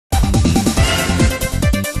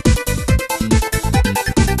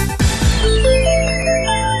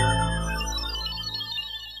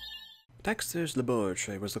Dexter's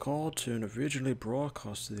Laboratory was a cartoon originally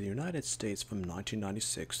broadcast to the United States from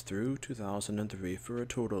 1996 through 2003 for a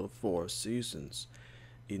total of 4 seasons.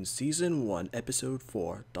 In Season 1, Episode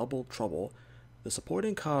 4, Double Trouble, the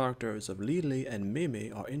supporting characters of Lee Lee and Mee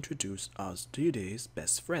Mee are introduced as Dee Dee's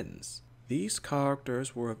best friends. These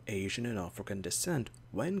characters were of Asian and African descent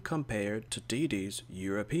when compared to Dee Dee's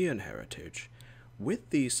European heritage.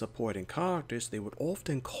 With these supporting characters, they would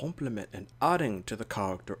often complement and adding to the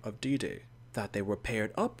character of Dee Dee that they were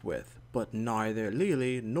paired up with, but neither Lee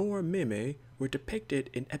Lee nor Mee Mee were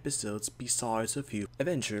depicted in episodes besides a few.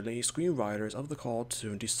 Eventually, screenwriters of the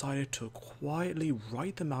cartoon decided to quietly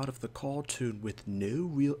write them out of the cartoon with no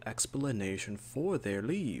real explanation for their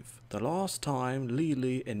leave. The last time Lee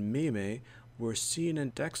Lee and Mee Mee were seen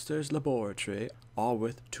in Dexter's Laboratory are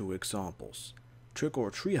with 2 examples. Trick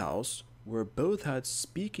or Treehouse, where both had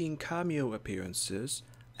speaking cameo appearances,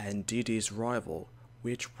 and Dee Dee's Rival,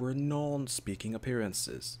 which were non-speaking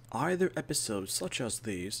appearances. Either episodes such as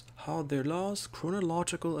these had their last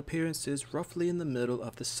chronological appearances roughly in the middle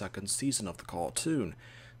of the 2nd season of the cartoon,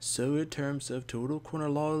 so in terms of total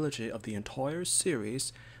chronology of the entire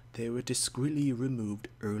series, they were discreetly removed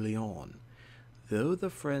early on. Though the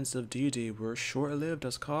friends of Dee Dee were short-lived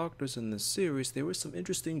as characters in the series, there were some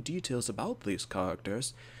interesting details about these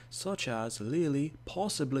characters, such as Lee Lee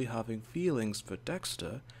possibly having feelings for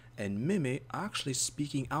Dexter, and Mee Mee actually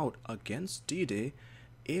speaking out against Dee Dee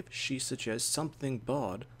if she suggests something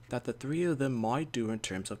bad that the 3 of them might do in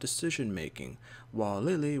terms of decision making, while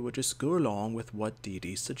Lee Lee would just go along with what Dee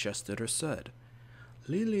Dee suggested or said.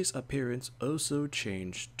 Lee Lee's appearance also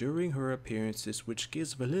changed during her appearances, which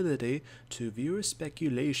gives validity to viewer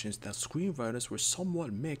speculations that screenwriters were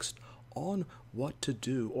somewhat mixed on what to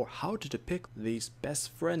do or how to depict these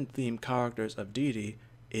best friend themed characters of Dee Dee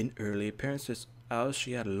in early appearances, as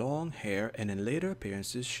she had long hair and in later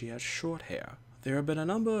appearances she had short hair. There have been a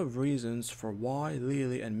number of reasons for why Lee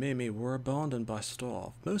Lee and Mee Mee were abandoned by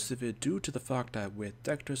staff, most of it due to the fact that with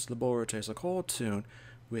Dexter's Laboratory as a cartoon,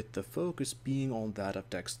 with the focus being on that of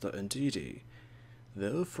Dexter and Dee Dee.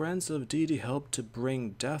 Though friends of Dee Dee helped to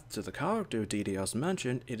bring death to the character of Dee Dee as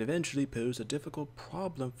mentioned, it eventually posed a difficult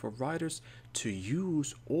problem for writers to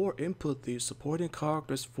use or input these supporting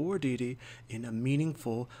characters for Dee Dee in a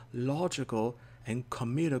meaningful, logical, and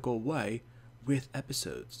comedical way with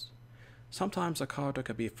episodes. Sometimes a character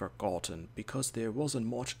could be forgotten because there wasn't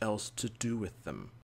much else to do with them.